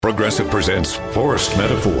Progressive presents Forced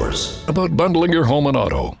Metaphors about bundling your home and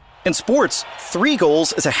auto. In sports, 3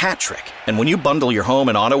 goals is a hat trick. And when you bundle your home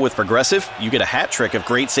and auto with Progressive, you get a hat trick of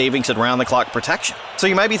great savings and round-the-clock protection. So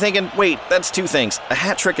you might be thinking, wait, that's 2 things. A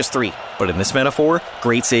hat trick is 3. But in this metaphor,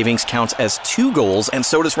 great savings counts as 2 goals, and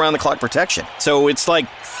so does round-the-clock protection. So it's like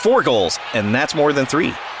 4 goals, and that's more than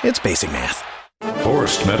 3. It's basic math.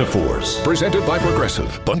 Forced Metaphors, presented by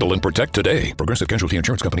Progressive. Bundle and protect today. Progressive Casualty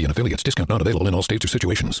Insurance Company and affiliates. Discount not available in all states or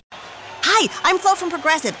situations. Hi, I'm Flo from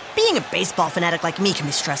Progressive. Being a baseball fanatic like me can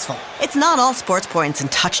be stressful. It's not all sports points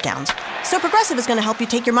and touchdowns. So Progressive is going to help you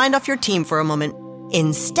take your mind off your team for a moment.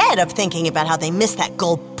 Instead of thinking about how they missed that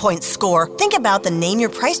goal point score, think about the Name Your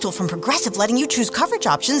Price tool from Progressive, letting you choose coverage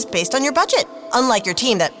options based on your budget, unlike your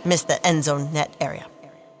team that missed the end zone net area.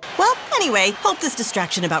 Well, anyway, hope this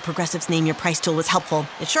distraction about Progressive's Name Your Price tool was helpful.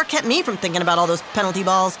 It sure kept me from thinking about all those penalty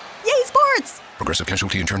balls. Yay, sports! Progressive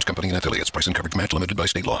Casualty Insurance Company and affiliates. Price and coverage match limited by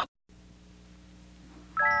state law.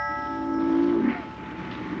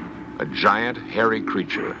 A giant, hairy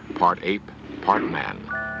creature, part ape, part man.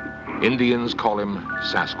 Indians call him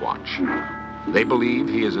Sasquatch. They believe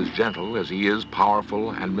he is as gentle as he is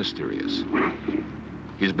powerful and mysterious.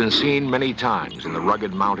 He's been seen many times in the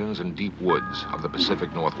rugged mountains and deep woods of the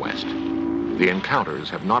Pacific Northwest. The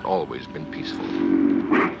encounters have not always been peaceful.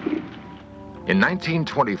 In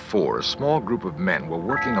 1924, a small group of men were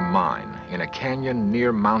working a mine in a canyon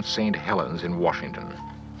near Mount St. Helens in Washington.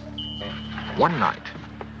 One night,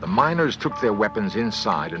 the miners took their weapons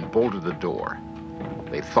inside and bolted the door.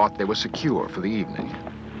 They thought they were secure for the evening.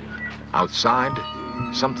 Outside,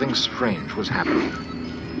 something strange was happening.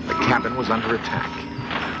 The cabin was under attack.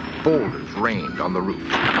 Boulders rained on the roof,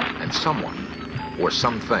 and someone, or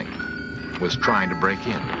something, was trying to break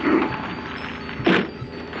in.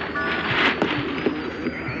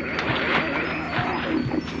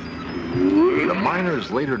 The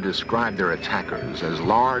miners later described their attackers as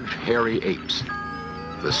large, hairy apes.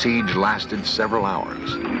 The siege lasted several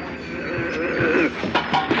hours.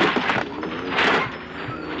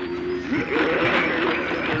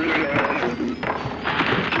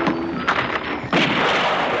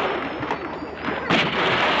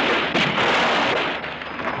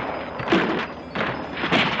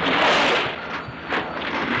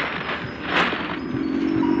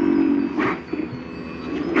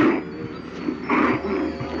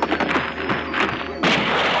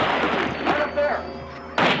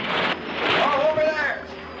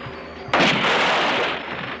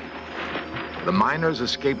 The miners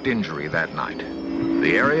escaped injury that night.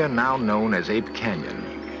 The area now known as Ape Canyon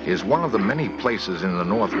is one of the many places in the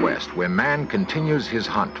Northwest where man continues his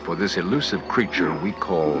hunt for this elusive creature we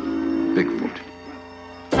call Bigfoot.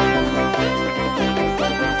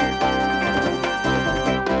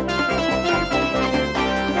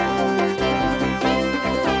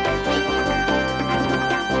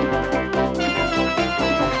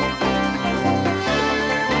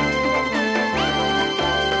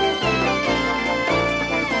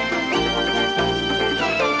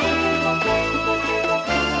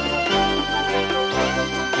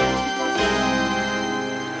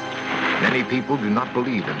 Many people do not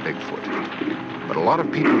believe in Bigfoot, but a lot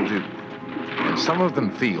of people do. And some of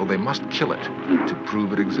them feel they must kill it to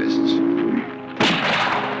prove it exists.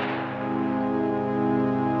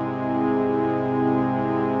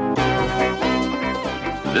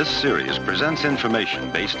 This series presents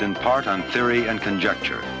information based in part on theory and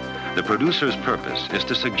conjecture. The producer's purpose is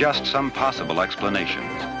to suggest some possible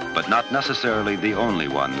explanations, but not necessarily the only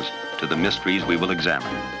ones, to the mysteries we will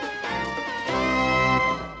examine.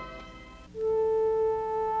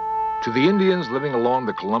 To the Indians living along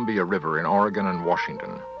the Columbia River in Oregon and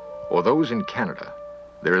Washington, or those in Canada,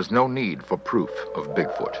 there is no need for proof of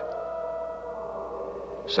Bigfoot.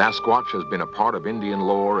 Sasquatch has been a part of Indian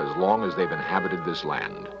lore as long as they've inhabited this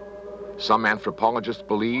land. Some anthropologists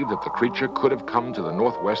believe that the creature could have come to the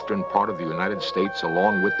northwestern part of the United States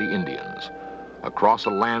along with the Indians, across a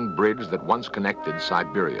land bridge that once connected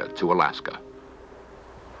Siberia to Alaska.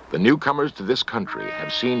 The newcomers to this country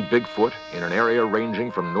have seen Bigfoot in an area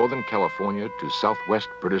ranging from Northern California to southwest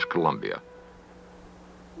British Columbia.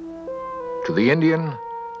 To the Indian,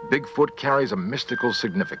 Bigfoot carries a mystical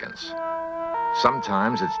significance.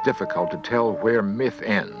 Sometimes it's difficult to tell where myth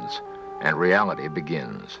ends and reality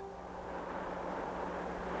begins.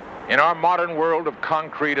 In our modern world of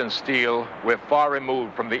concrete and steel, we're far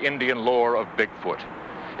removed from the Indian lore of Bigfoot.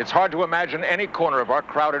 It's hard to imagine any corner of our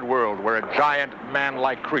crowded world where a giant,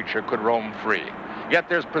 man-like creature could roam free. Yet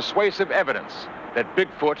there's persuasive evidence that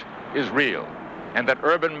Bigfoot is real, and that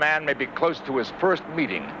urban man may be close to his first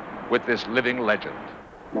meeting with this living legend.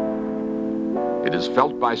 It is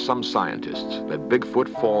felt by some scientists that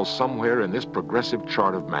Bigfoot falls somewhere in this progressive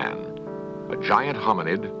chart of man, a giant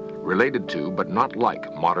hominid related to but not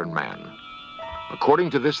like modern man. According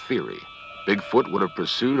to this theory, Bigfoot would have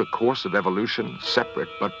pursued a course of evolution separate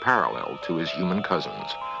but parallel to his human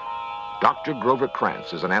cousins. Dr. Grover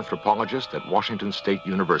Krantz is an anthropologist at Washington State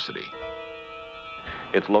University.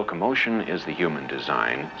 Its locomotion is the human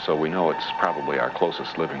design, so we know it's probably our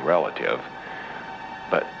closest living relative.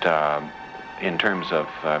 But in terms of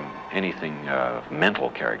anything mental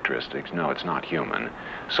characteristics, no, it's not human.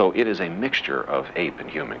 So it is a mixture of ape and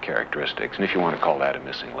human characteristics, and if you want to call that a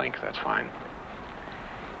missing link, that's fine.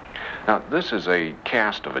 Now, this is a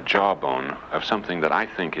cast of a jawbone of something that I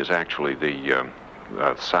think is actually the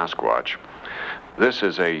Sasquatch. This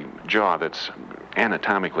is a jaw that's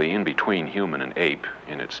anatomically in between human and ape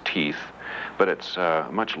in its teeth, but it's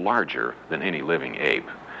much larger than any living ape,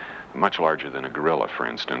 much larger than a gorilla, for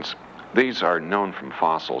instance. These are known from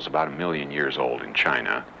fossils about 1 million years old in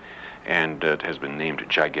China, and it has been named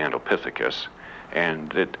Gigantopithecus,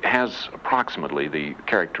 and it has approximately the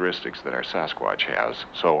characteristics that our Sasquatch has,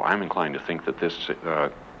 so I'm inclined to think that this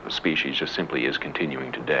species just simply is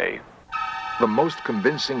continuing today. The most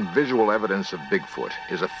convincing visual evidence of Bigfoot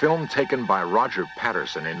is a film taken by Roger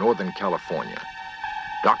Patterson in Northern California.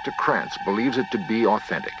 Dr. Krantz believes it to be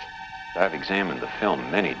authentic. I've examined the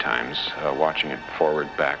film many times, watching it forward,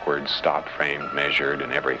 backwards, stop frame, measured,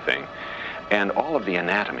 and everything. And all of the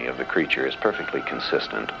anatomy of the creature is perfectly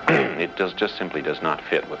consistent. It just simply does not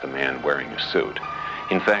fit with a man wearing a suit.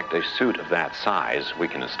 In fact, a suit of that size, we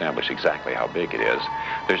can establish exactly how big it is.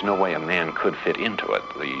 There's no way a man could fit into it.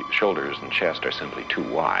 The shoulders and chest are simply too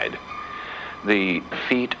wide. The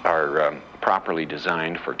feet are properly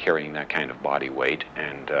designed for carrying that kind of body weight,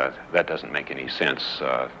 and that doesn't make any sense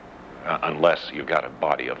unless you've got a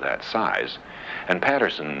body of that size. And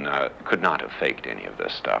Patterson could not have faked any of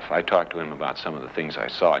this stuff. I talked to him about some of the things I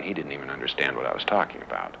saw, and he didn't even understand what I was talking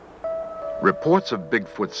about. Reports of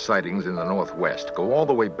Bigfoot sightings in the Northwest go all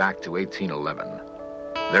the way back to 1811.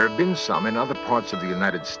 There have been some in other parts of the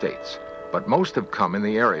United States, but most have come in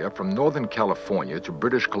the area from Northern California to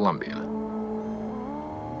British Columbia.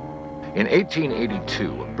 In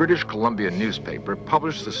 1882, a British Columbia newspaper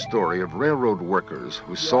published the story of railroad workers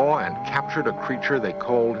who saw and captured a creature they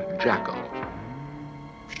called Jacko.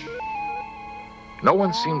 No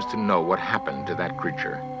one seems to know what happened to that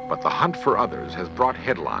creature, but the hunt for others has brought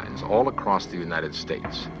headlines all across the United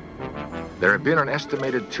States. There have been an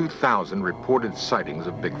estimated 2,000 reported sightings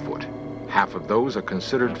of Bigfoot. Half of those are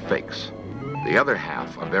considered fakes. The other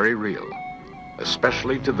half are very real,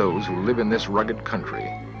 especially to those who live in this rugged country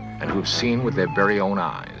and who've seen with their very own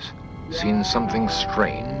eyes, seen something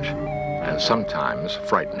strange and sometimes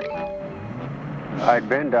frightening. I'd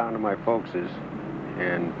been down to my folks's,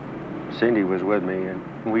 and Cindy was with me, and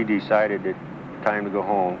we decided it time to go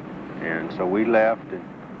home, and so we left. And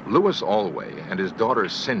Louis Alway and his daughter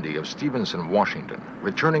Cindy of Stevenson, Washington,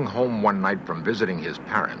 returning home one night from visiting his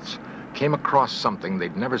parents, came across something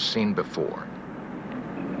they'd never seen before.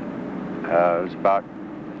 It was about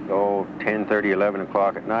 10:30, 11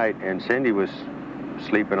 o'clock at night, and Cindy was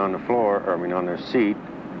sleeping on the floor, on the seat.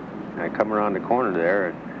 And I come around the corner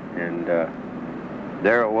there, and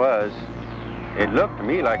there it was. It looked to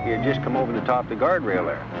me like he had just come over the top of the guardrail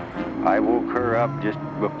there. I woke her up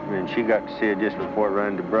and she got to see it just before it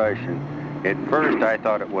ran into brush. And at first I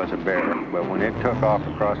thought it was a bear, but when it took off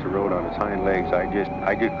across the road on its hind legs, I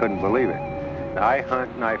just couldn't believe it. I hunt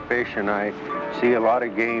and I fish and I see a lot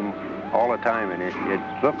of game all the time, and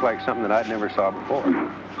it looked like something that I'd never saw before.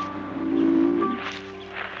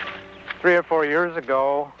 3 or 4 years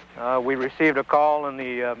ago, we received a call in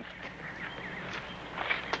the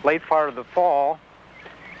late part of the fall.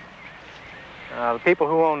 The people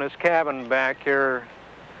who own this cabin back here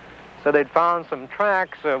said they'd found some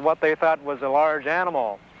tracks of what they thought was a large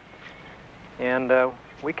animal. And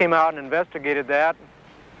we came out and investigated that.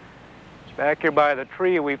 Back here by the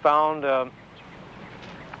tree, we found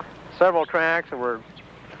several tracks that were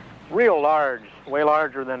real large, way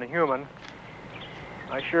larger than a human.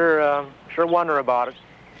 I sure wonder about it.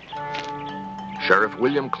 Sheriff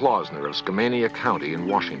William Klausner of Skamania County in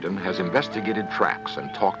Washington has investigated tracks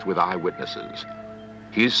and talked with eyewitnesses.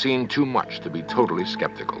 He's seen too much to be totally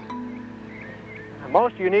skeptical. The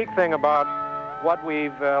most unique thing about what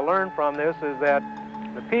we've learned from this is that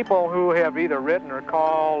the people who have either written or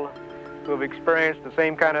called, who have experienced the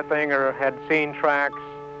same kind of thing or had seen tracks,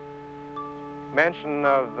 mention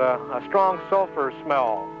of a strong sulfur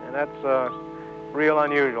smell, and that's real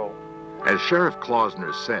unusual. As Sheriff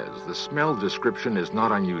Klausner says, the smell description is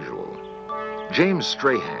not unusual. James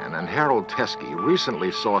Strahan and Harold Teskey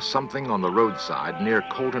recently saw something on the roadside near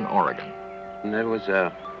Colton, Oregon. And there was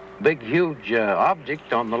a big, huge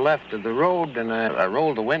object on the left of the road, and I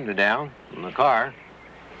rolled the window down in the car.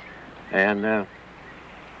 And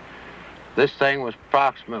this thing was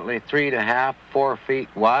approximately 3.5, 4 feet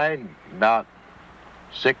wide, about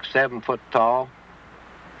 6, 7 foot tall.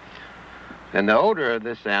 And the odor of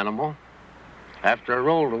this animal, after I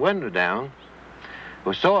rolled the window down,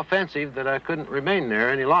 was so offensive that I couldn't remain there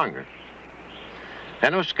any longer.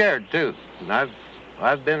 And I was scared, too. And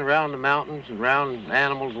I've been around the mountains and around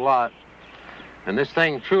animals a lot, and this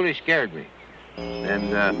thing truly scared me.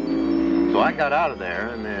 And so I got out of there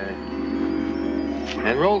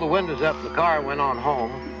and rolled the windows up in the car and went on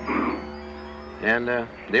home. And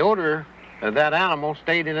the odor of that animal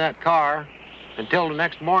stayed in that car until the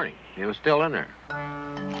next morning. It was still in there.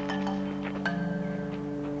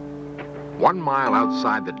 1 mile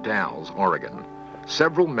outside the Dalles, Oregon,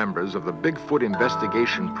 several members of the Bigfoot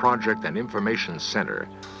Investigation Project and Information Center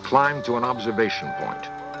climbed to an observation point.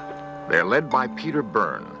 They're led by Peter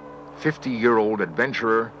Byrne, 50-year-old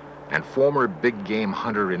adventurer and former big game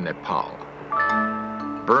hunter in Nepal.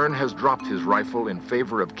 Byrne has dropped his rifle in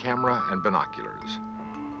favor of camera and binoculars.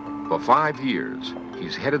 For 5 years,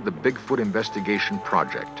 he's headed the Bigfoot Investigation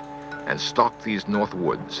Project and stalked these North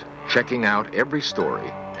Woods, checking out every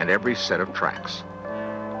story and every set of tracks.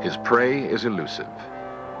 His prey is elusive.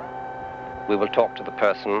 We will talk to the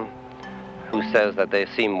person who says that they've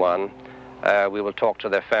seen one. We will talk to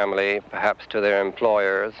their family, perhaps to their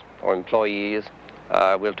employers or employees.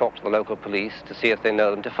 We'll talk to the local police to see if they know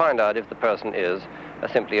them, to find out if the person is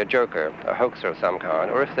simply a joker, a hoaxer of some kind,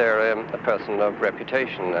 or if they're a person of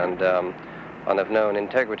reputation and of known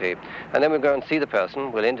integrity. And then we'll go and see the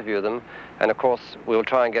person, we'll interview them, and of course we'll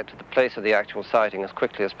try and get to the place of the actual sighting as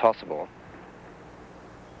quickly as possible.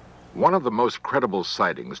 One of the most credible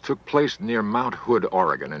sightings took place near Mount Hood,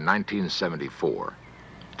 Oregon in 1974.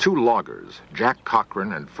 2 loggers, Jack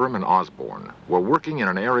Cochran and Furman Osborne, were working in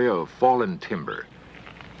an area of fallen timber.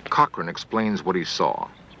 Cochran explains what he saw.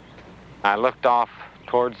 I looked off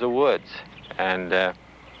towards the woods, and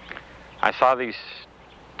I saw these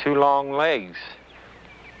 2 long legs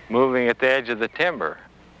moving at the edge of the timber.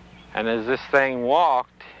 And as this thing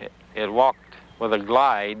walked, it walked with a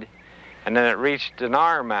glide, and then it reached an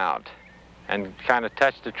arm out and kind of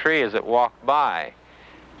touched a tree as it walked by.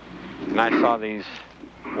 And I saw these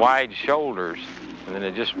wide shoulders, and then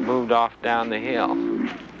it just moved off down the hill.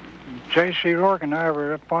 J.C. Rourke and I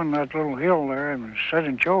were up on that little hill there and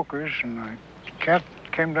setting jokers, and the cat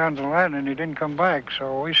came down to the line and he didn't come back,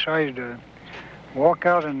 so we decided to walk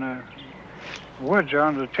out in the woods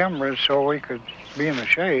onto the timber so we could be in the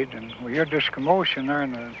shade, and we heard this commotion there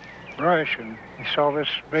in the brush, and we saw this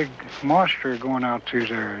big monster going out through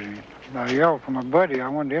there. And I yelled for my buddy. I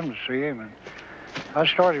wanted him to see him, and I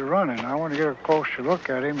started running. I wanted to get a closer look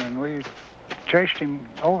at him, and we chased him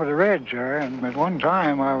over the ridge there, and at one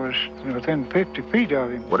time I was within 50 feet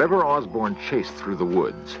of him. Whatever Osborne chased through the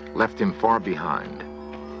woods left him far behind.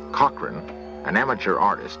 Cochran, an amateur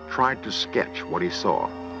artist, tried to sketch what he saw.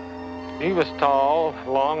 He was tall,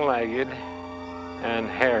 long-legged, and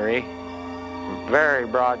hairy, very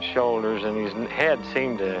broad shoulders, and his head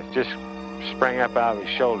seemed to just spring up out of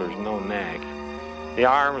his shoulders, no neck. The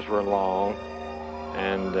arms were long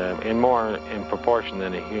and more in proportion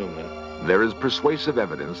than a human. There is persuasive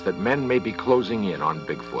evidence that men may be closing in on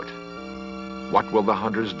Bigfoot. What will the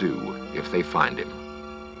hunters do if they find him?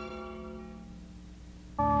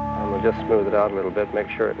 And we'll just smooth it out a little bit, make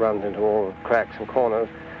sure it runs into all the cracks and corners,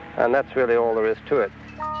 and that's really all there is to it.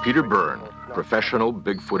 Peter Byrne, professional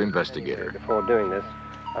Bigfoot investigator. Before doing this,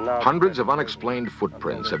 Hundreds of unexplained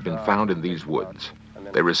footprints have been found in these woods.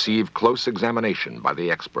 They receive close examination by the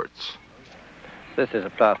experts. This is a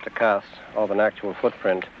plaster cast of an actual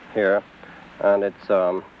footprint here, and it's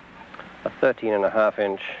a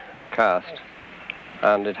 13.5-inch cast,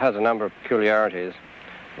 and it has a number of peculiarities.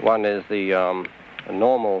 One is the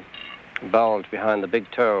normal bulge behind the big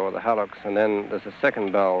toe, or the hallux, and then there's a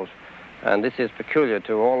second bulge, and this is peculiar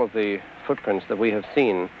to all of the footprints that we have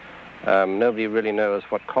seen. Nobody really knows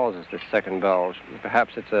what causes this second bulge.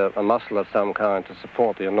 Perhaps it's a muscle of some kind to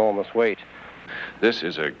support the enormous weight. This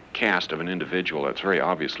is a cast of an individual that's very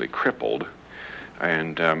obviously crippled,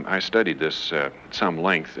 and I studied this at some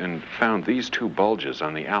length and found these 2 bulges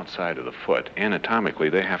on the outside of the foot. Anatomically,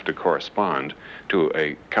 they have to correspond to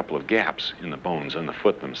a couple of gaps in the bones on the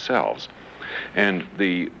foot themselves. And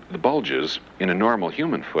the bulges in a normal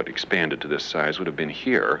human foot expanded to this size would have been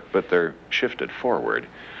here, but they're shifted forward.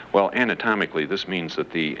 Well, anatomically, this means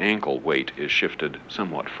that the ankle weight is shifted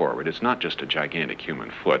somewhat forward. It's not just a gigantic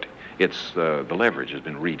human foot. It's the leverage has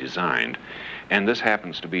been redesigned. And this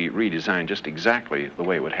happens to be redesigned just exactly the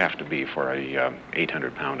way it would have to be for a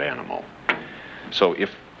 800-pound animal. So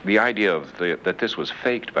if the idea of that this was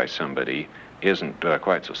faked by somebody isn't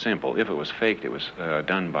quite so simple. If it was faked, it was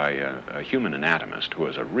done by a human anatomist who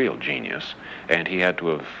was a real genius, and he had to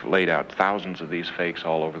have laid out thousands of these fakes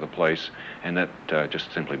all over the place, and that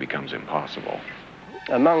just simply becomes impossible.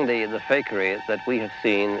 Among the fakery that we have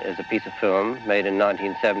seen is a piece of film made in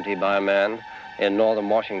 1970 by a man in northern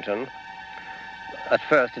Washington. At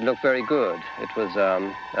first, it looked very good. It was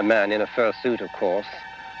a man in a fur suit, of course.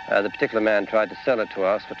 The particular man tried to sell it to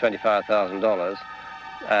us for $25,000.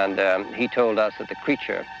 And he told us that the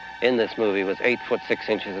creature in this movie was 8 foot 6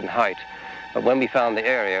 inches in height. But when we found the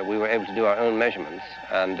area, we were able to do our own measurements,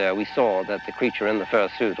 and we saw that the creature in the fur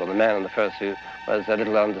suit, or the man in the fur suit, was a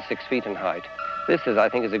little under 6 feet in height. This I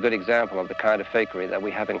think, is a good example of the kind of fakery that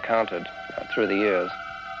we have encountered through the years.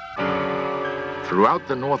 Throughout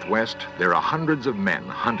the Northwest, there are hundreds of men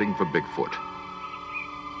hunting for Bigfoot.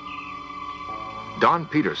 Don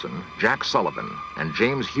Peterson, Jack Sullivan, and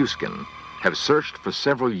James Huskin have searched for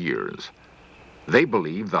several years. They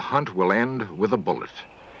believe the hunt will end with a bullet.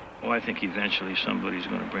 Well, I think eventually somebody's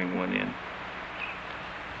going to bring one in.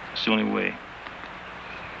 It's the only way.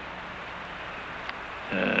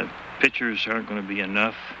 Pictures aren't going to be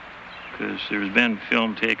enough, because there's been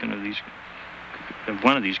film taken of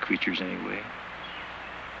one of these creatures anyway,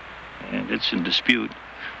 and it's in dispute.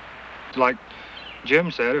 Like Jim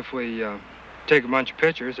said, if we take a bunch of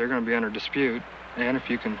pictures, they're going to be under dispute. And if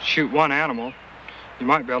you can shoot one animal, you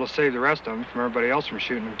might be able to save the rest of them from everybody else from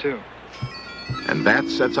shooting them too. And that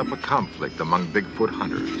sets up a conflict among Bigfoot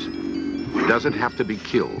hunters. Does it have to be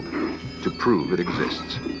killed to prove it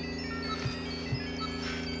exists?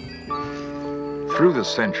 Through the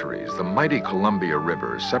centuries, the mighty Columbia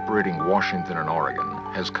River separating Washington and Oregon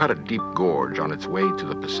has cut a deep gorge on its way to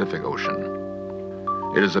the Pacific Ocean.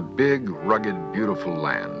 It is a big, rugged, beautiful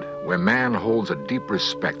land where man holds a deep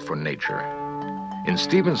respect for nature. In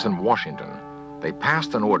Stevenson, Washington, they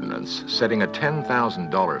passed an ordinance setting a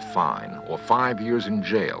 $10,000 fine or 5 years in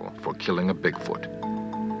jail for killing a Bigfoot.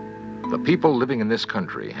 The people living in this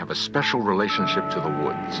country have a special relationship to the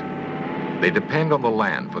woods. They depend on the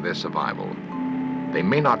land for their survival. They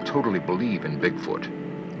may not totally believe in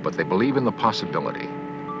Bigfoot, but they believe in the possibility.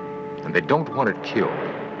 And they don't want it killed,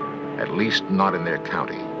 at least not in their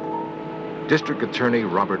county. District Attorney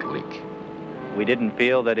Robert Leake. We didn't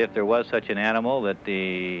feel that if there was such an animal, that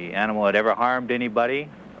the animal had ever harmed anybody,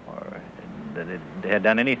 or that it had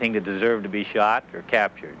done anything to deserve to be shot or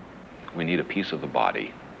captured. We need a piece of the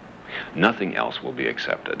body. Nothing else will be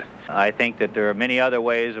accepted. I think that there are many other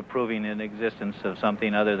ways of proving an existence of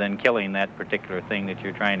something other than killing that particular thing that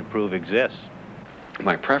you're trying to prove exists.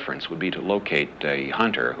 My preference would be to locate a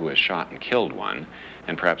hunter who has shot and killed one,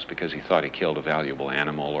 and perhaps because he thought he killed a valuable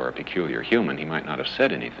animal or a peculiar human, he might not have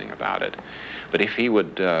said anything about it. But if he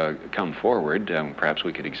would come forward, perhaps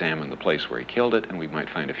we could examine the place where he killed it, and we might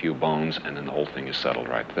find a few bones, and then the whole thing is settled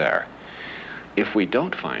right there. If we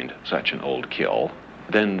don't find such an old kill,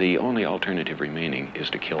 then the only alternative remaining is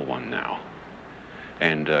to kill one now.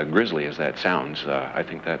 And grisly as that sounds, I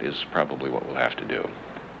think that is probably what we'll have to do.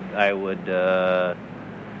 I would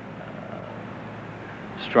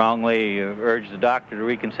strongly urge the doctor to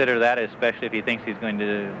reconsider that, especially if he thinks he's going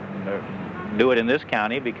to do it in this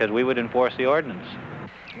county, because we would enforce the ordinance.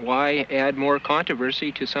 Why add more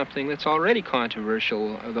controversy to something that's already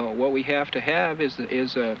controversial? Though what we have to have is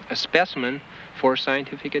a specimen for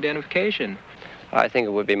scientific identification. I think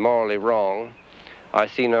it would be morally wrong. I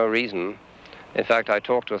see no reason. In fact, I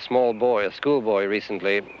talked to a small boy, a schoolboy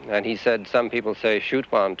recently, and he said some people say shoot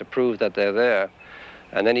one to prove that they're there.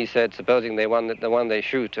 And then he said, supposing the one they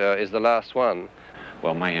shoot is the last one.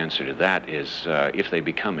 Well, my answer to that is if they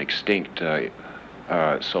become extinct,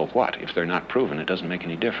 so what? If they're not proven, it doesn't make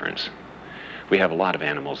any difference. We have a lot of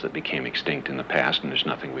animals that became extinct in the past, and there's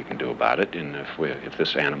nothing we can do about it. And if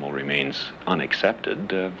this animal remains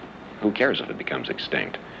unaccepted, who cares if it becomes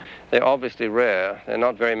extinct? They're obviously rare. There are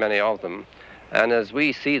not very many of them. And as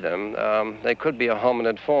we see them, they could be a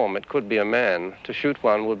hominid form. It could be a man. To shoot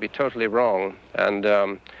one would be totally wrong.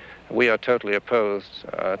 And we are totally opposed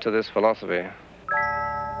to this philosophy.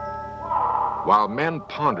 While men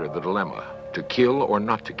ponder the dilemma, to kill or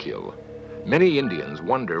not to kill, many Indians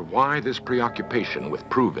wonder why this preoccupation with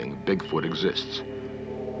proving Bigfoot exists.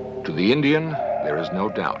 To the Indian, there is no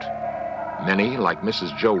doubt. Many, like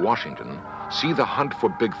Mrs. Joe Washington, see the hunt for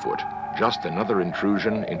Bigfoot just another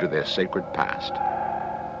intrusion into their sacred past.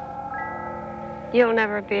 You'll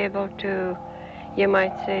never be able to, you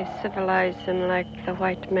might say, civilize him like the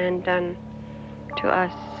white man done to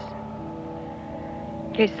us.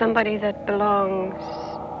 He's somebody that belongs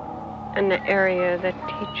in the area that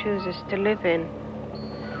he chooses to live in.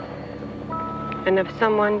 And if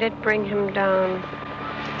someone did bring him down,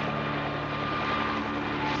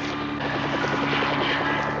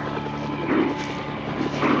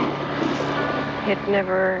 he'd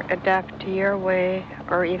never adapt to your way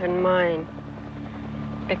or even mine,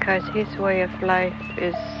 because his way of life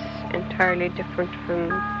is entirely different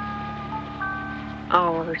from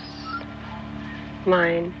ours,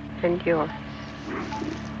 mine and yours.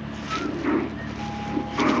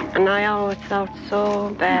 And I always felt so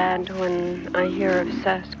bad when I hear of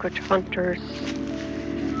Sasquatch hunters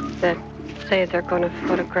that say they're going to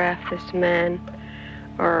photograph this man,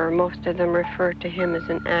 or most of them refer to him as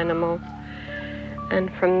an animal.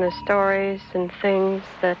 And from the stories and things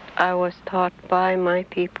that I was taught by my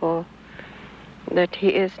people, that he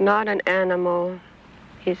is not an animal,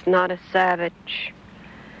 he's not a savage,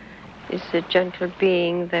 he's a gentle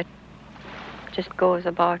being that just goes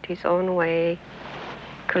about his own way,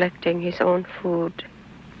 collecting his own food,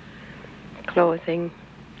 clothing,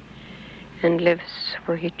 and lives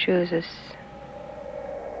where he chooses.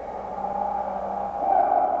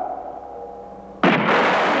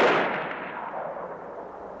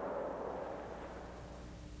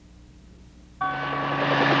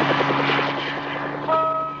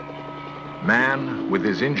 Man, with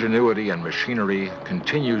his ingenuity and machinery,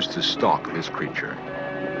 continues to stalk this creature.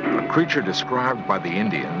 A creature described by the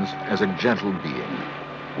Indians as a gentle being,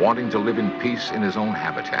 wanting to live in peace in his own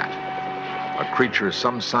habitat. A creature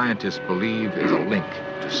some scientists believe is a link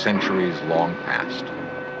to centuries long past.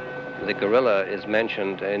 The gorilla is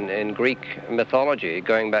mentioned in Greek mythology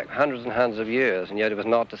going back hundreds and hundreds of years, and yet it was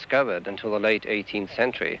not discovered until the late 18th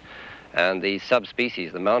century. And the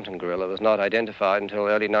subspecies, the mountain gorilla, was not identified until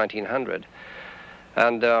early 1900.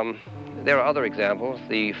 And there are other examples.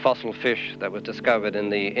 The fossil fish that was discovered in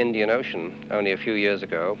the Indian Ocean only a few years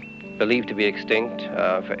ago, believed to be extinct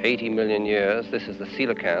for 80 million years. This is the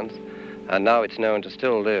coelacanth, and now it's known to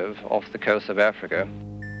still live off the coast of Africa.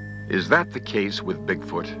 Is that the case with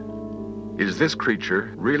Bigfoot? Is this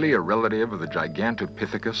creature really a relative of the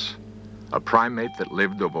Gigantopithecus, a primate that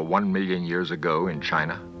lived over 1 million years ago in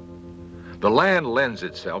China? The land lends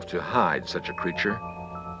itself to hide such a creature.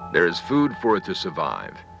 There is food for it to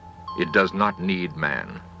survive. It does not need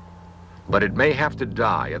man. But it may have to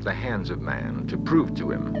die at the hands of man to prove to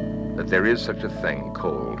him that there is such a thing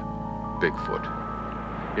called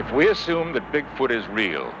Bigfoot. If we assume that Bigfoot is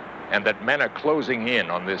real and that men are closing in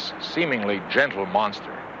on this seemingly gentle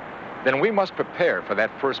monster, then we must prepare for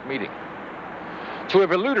that first meeting. To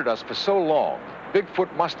have eluded us for so long,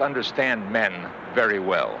 Bigfoot must understand men very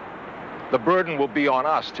well. The burden will be on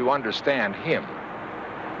us to understand him.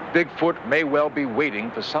 Bigfoot may well be waiting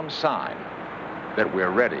for some sign that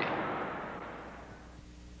we're ready.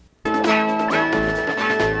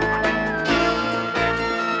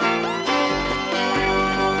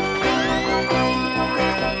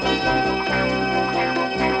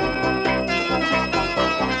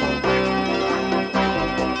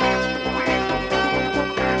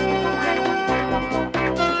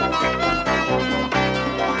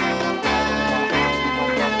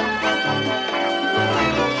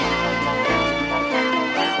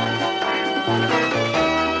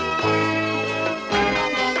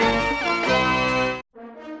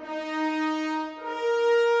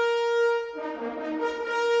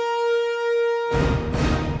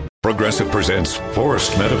 Progressive presents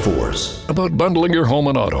Forced Metaphors about bundling your home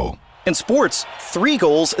and auto. In sports, 3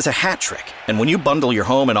 goals is a hat trick. And when you bundle your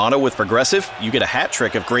home and auto with Progressive, you get a hat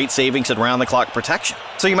trick of great savings and round-the-clock protection.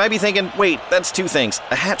 So you might be thinking, wait, that's 2 things.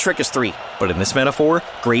 A hat trick is 3. But in this metaphor,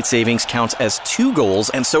 great savings counts as 2 goals,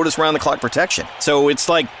 and so does round-the-clock protection. So it's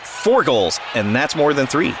like 4 goals, and that's more than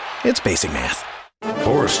 3. It's basic math.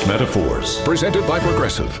 Forced Metaphors, presented by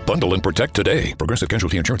Progressive. Bundle and protect today. Progressive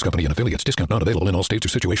Casualty Insurance Company and affiliates. Discount not available in all states or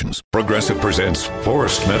situations. Progressive presents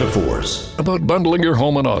Forced Metaphors about bundling your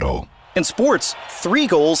home and auto. In sports, 3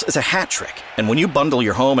 goals is a hat trick. And when you bundle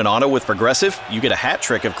your home and auto with Progressive, you get a hat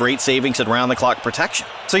trick of great savings and round-the-clock protection.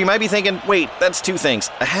 So you might be thinking, wait, that's 2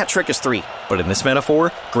 things. A hat trick is 3. But in this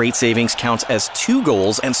metaphor, great savings counts as 2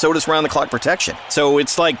 goals, and so does round-the-clock protection. So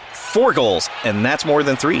it's like 4 goals, and that's more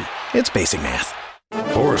than 3. It's basic math.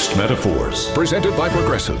 Forced Metaphors, presented by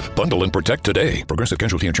Progressive. Bundle and protect today. Progressive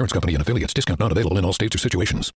Casualty Insurance Company and affiliates. Discount not available in all states or situations.